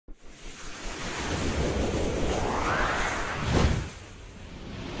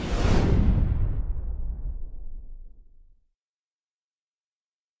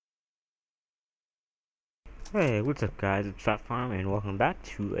Hey, what's up guys, it's Fat Farm and welcome back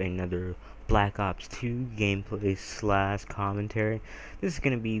to another Black Ops 2 gameplay slash commentary. This is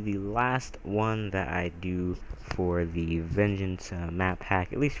going to be the last one that I do for the Vengeance map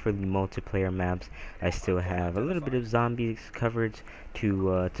pack, at least for the multiplayer maps. I still have a little bit of zombies coverage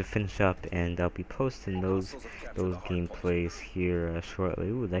to finish up, and I'll be posting those gameplays here shortly.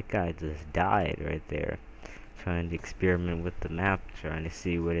 Ooh, that guy just died right there. Trying to experiment with the map, trying to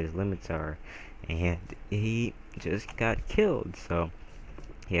see what his limits are, and he just got killed. So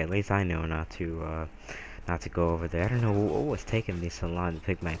yeah, at least I know not to go over there. I don't know what was taking me so long to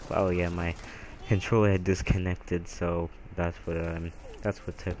pick my oh yeah, my controller had disconnected, so that's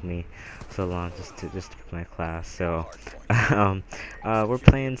what took me so long just to pick my class. So we're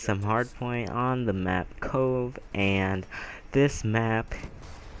playing some Hardpoint on the map Cove, and this map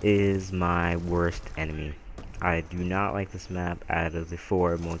is my worst enemy. I do not like this map. Out of the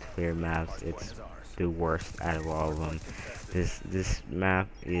 4 multiplayer maps, it's the worst out of all of them. This map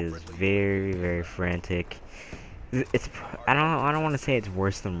is very frantic. It's I don't want to say it's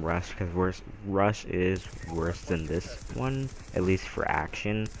worse than Rush, because Rush is worse than this one, at least for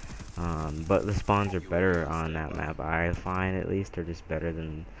action. But the spawns are better on that map. I find, at least they're just better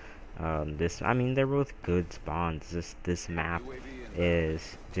than this. I mean, they're both good spawns. This map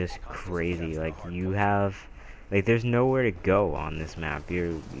is just crazy. Like, you have, like, there's nowhere to go on this map.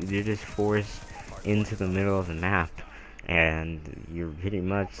 You're just forced into the middle of the map, and you're pretty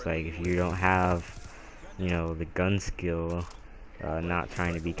much, like, if you don't have, you know, the gun skill, not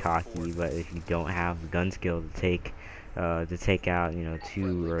trying to be cocky, but if you don't have the gun skill to take out, you know,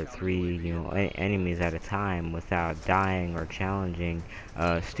 2 or 3, you know, enemies at a time without dying or challenging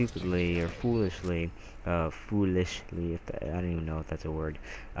stupidly or foolishly, if I don't even know if that's a word.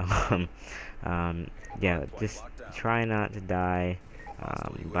 Yeah, just try not to die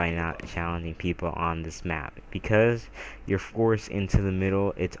by not challenging people on this map, because you're forced into the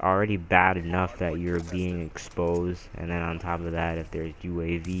middle. It's already bad enough that you're being exposed, and then on top of that, if there's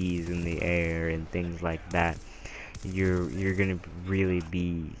UAVs in the air and things like that, you're gonna really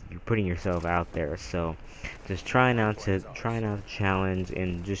be, you're putting yourself out there. So just try not to challenge,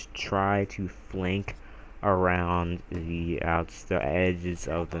 and just try to flank around the edges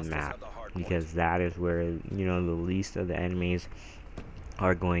of the map, because that is where, you know, the least of the enemies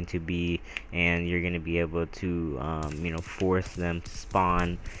are going to be, and you're going to be able to you know, force them to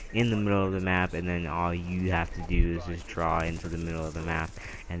spawn in the middle of the map, and then all you have to do is just draw into the middle of the map,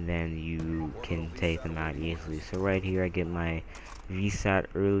 and then you can take them out easily. So right here I get my VSAT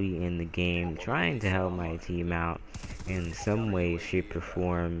early in the game, trying to help my team out in some way, shape, or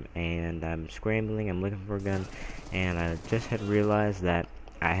form, and I'm scrambling, I'm looking for a gun, and I just had realized that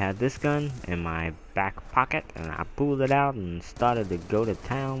I had this gun in my back pocket, and I pulled it out and started to go to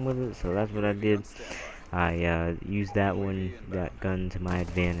town with it. So that's what I did. I used that gun to my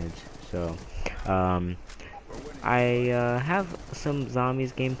advantage. So I have some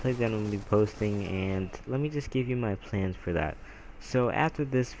zombies gameplay that I'm going to be posting, and let me just give you my plans for that. So after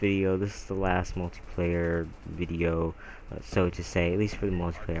this video, this is the last multiplayer video, so to say, at least for the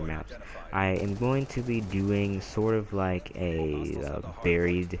multiplayer maps. I am going to be doing sort of like a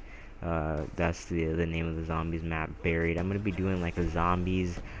buried, that's the name of the zombies map, buried. I'm going to be doing like a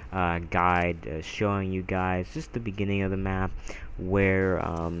zombies guide, showing you guys just the beginning of the map, where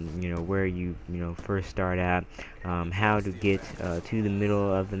you know, where you know, first start at, how to get to the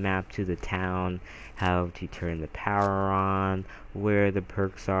middle of the map, to the town, how to turn the power on, where the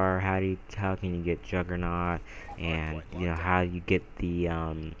perks are, how can you get Juggernaut, and you know, how you get the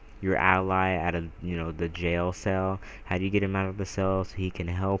your ally out of, you know, the jail cell. How do you get him out of the cell so he can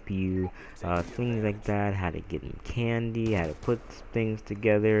help you? Things like that. How to get him candy. How to put things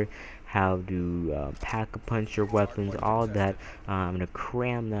together. How to pack-a-punch your weapons. All that. I'm gonna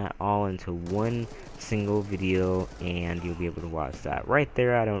cram that all into one single video, and you'll be able to watch that. Right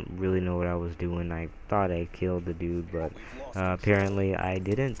there, I don't really know what I was doing. I thought I killed the dude, but apparently I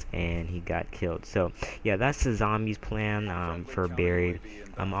didn't, and he got killed. So yeah, that's the zombies plan for buried.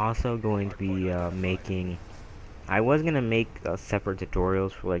 I'm also going to be making, I was gonna make separate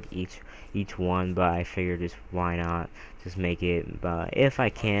tutorials for like each one, but I figured just why not just make it, if I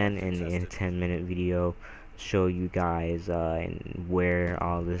can, in a 10-minute video, show you guys and where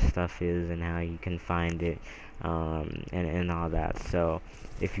all this stuff is and how you can find it, and all that. So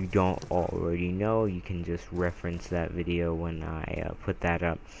if you don't already know, you can just reference that video when I put that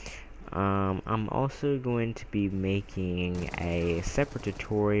up. I'm also going to be making a separate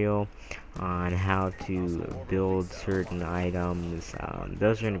tutorial on how to build certain items.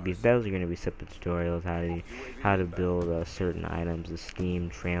 Those are going to be separate tutorials, how to build certain items, the steam,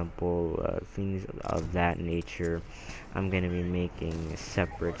 trample, things of that nature. I'm going to be making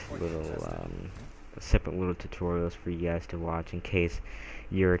separate little tutorials for you guys to watch in case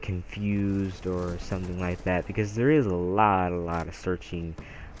you're confused or something like that, because there is a lot of searching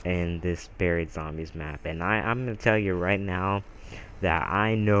in this buried zombies map, and I'm gonna tell you right now that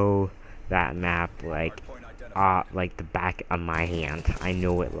I know that map like the back of my hand. I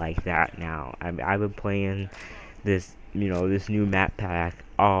know it like that now. I've been playing this, this new map pack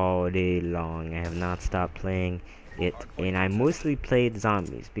all day long. I have not stopped playing it, and I mostly played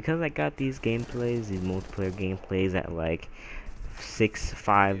zombies because I got these multiplayer gameplays at like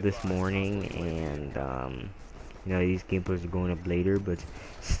 5 this morning, and these gameplays are going up later, but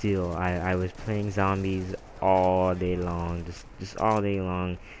still, I was playing zombies all day long, just all day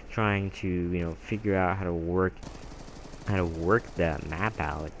long, trying to, figure out how to work that map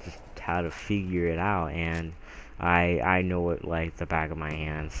out, just how to figure it out, and I know it like the back of my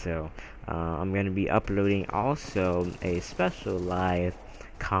hand. So I'm going to be uploading also a special live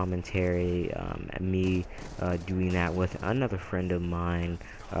commentary, me doing that with another friend of mine.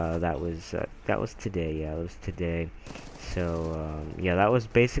 That was today. Yeah, it was today. So yeah, that was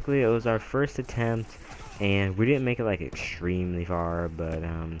basically, it was our first attempt, and we didn't make it like extremely far, but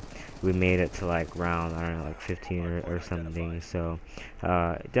we made it to like round, I don't know, like 15 or something. So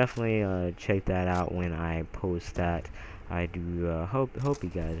definitely check that out when I post that. I do hope you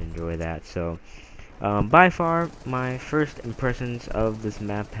guys enjoy that. So by far, my first impressions of this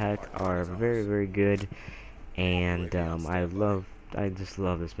map pack are very good, and I just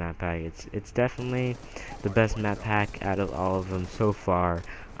love this map pack. It's definitely the best map pack out of all of them so far.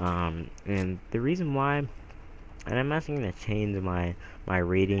 And the reason why, and I'm actually gonna change my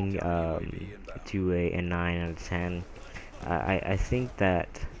rating to a 9 out of 10. I think that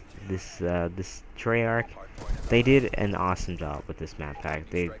this Treyarch, they did an awesome job with this map pack.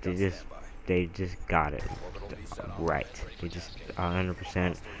 They just got it right. They just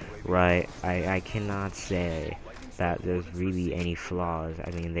 100% right. I cannot say that there's really any flaws.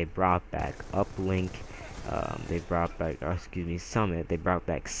 I mean, they brought back Uplink. They brought back, Summit. They brought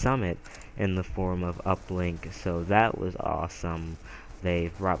back Summit in the form of Uplink, so that was awesome.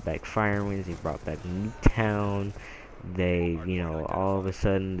 They brought back Firewinds. They brought back Newtown. They, all of a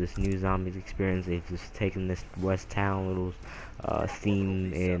sudden, this new zombies experience, they've just taken this West Town little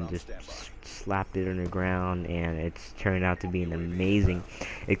theme and just slapped it underground, and it's turned out to be an amazing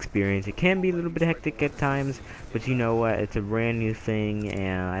experience. It can be a little bit hectic at times, but you know what, it's a brand new thing,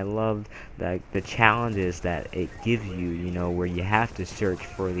 and I love the challenges that it gives you, where you have to search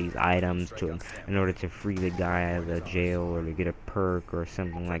for these items in order to free the guy out of the jail, or to get a perk or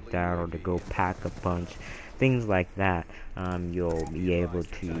something like that, or to go pack a punch, things like that. You'll be able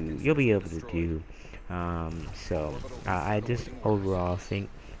to do. So I just overall think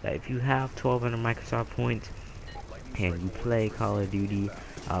that if you have 1200 Microsoft points and you play Call of Duty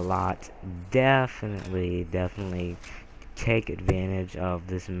a lot, definitely take advantage of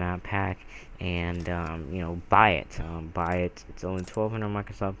this map pack and buy it. It's only 1200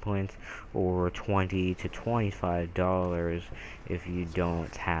 Microsoft points, or $20 to $25 if you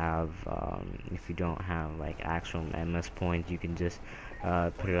don't have like actual MS points. You can just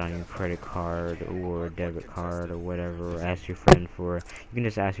put it on your credit card or debit card or whatever. Ask your friend for. You can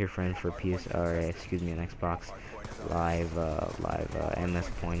just ask your friend for an Xbox Live MS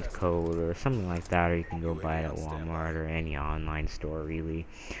points code or something like that, or you can go buy it at Walmart or any online store, really.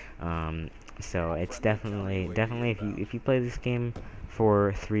 So it's definitely if you play this game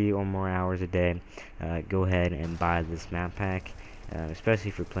for 3 or more hours a day, go ahead and buy this map pack. Especially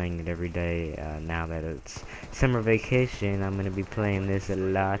if you're playing it every day. Now that it's summer vacation, I'm gonna be playing this a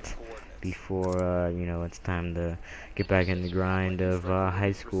lot before it's time to get back in the grind of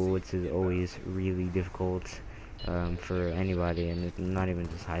high school, which is always really difficult for anybody, and it's not even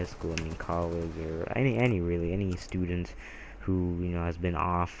just high school. I mean, college or any student who has been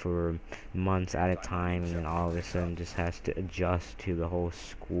off for months at a time, and then all of a sudden just has to adjust to the whole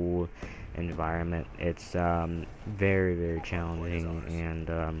school environment. It's very challenging.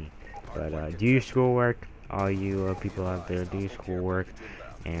 And but do your schoolwork, all you people out there. Do your schoolwork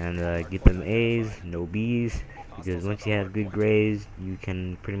and get them A's, no B's, because once you have good grades, you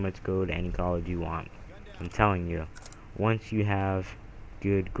can pretty much go to any college you want. I'm telling you, once you have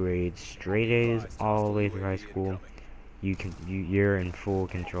good grades, straight A's all the way through high school, you're in full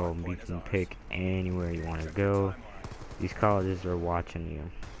control. You can pick anywhere you want to go. These colleges are watching you.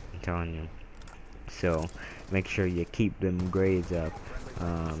 I'm telling you. So make sure you keep them grades up.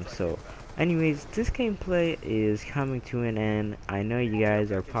 So anyways, this gameplay is coming to an end. I know you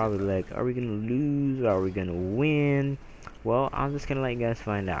guys are probably like, are we gonna lose? Are we gonna win? Well, I'm just gonna let you guys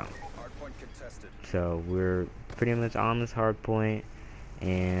find out. So we're pretty much on this hard point,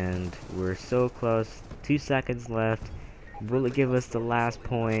 and we're so close. 2 seconds left. Will it give us the last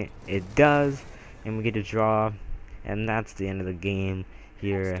point? It does, and we get a draw, and that's the end of the game.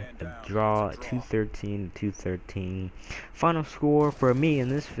 Here, a draw, 213 to 213. Final score for me in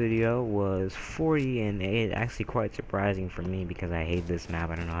this video was 40-8. Actually, quite surprising for me because I hate this map.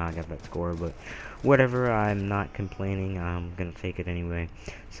 I don't know how I got that score, but whatever. I'm not complaining. I'm gonna take it anyway.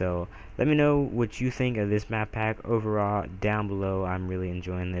 So let me know what you think of this map pack overall down below. I'm really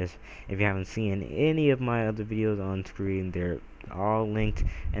enjoying this. If you haven't seen any of my other videos on screen, they're all linked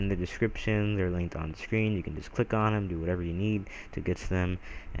in the description. They're linked on the screen. You can just click on them, do whatever you need to get to them,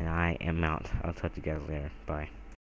 and I am out. I'll talk to you guys later. Bye.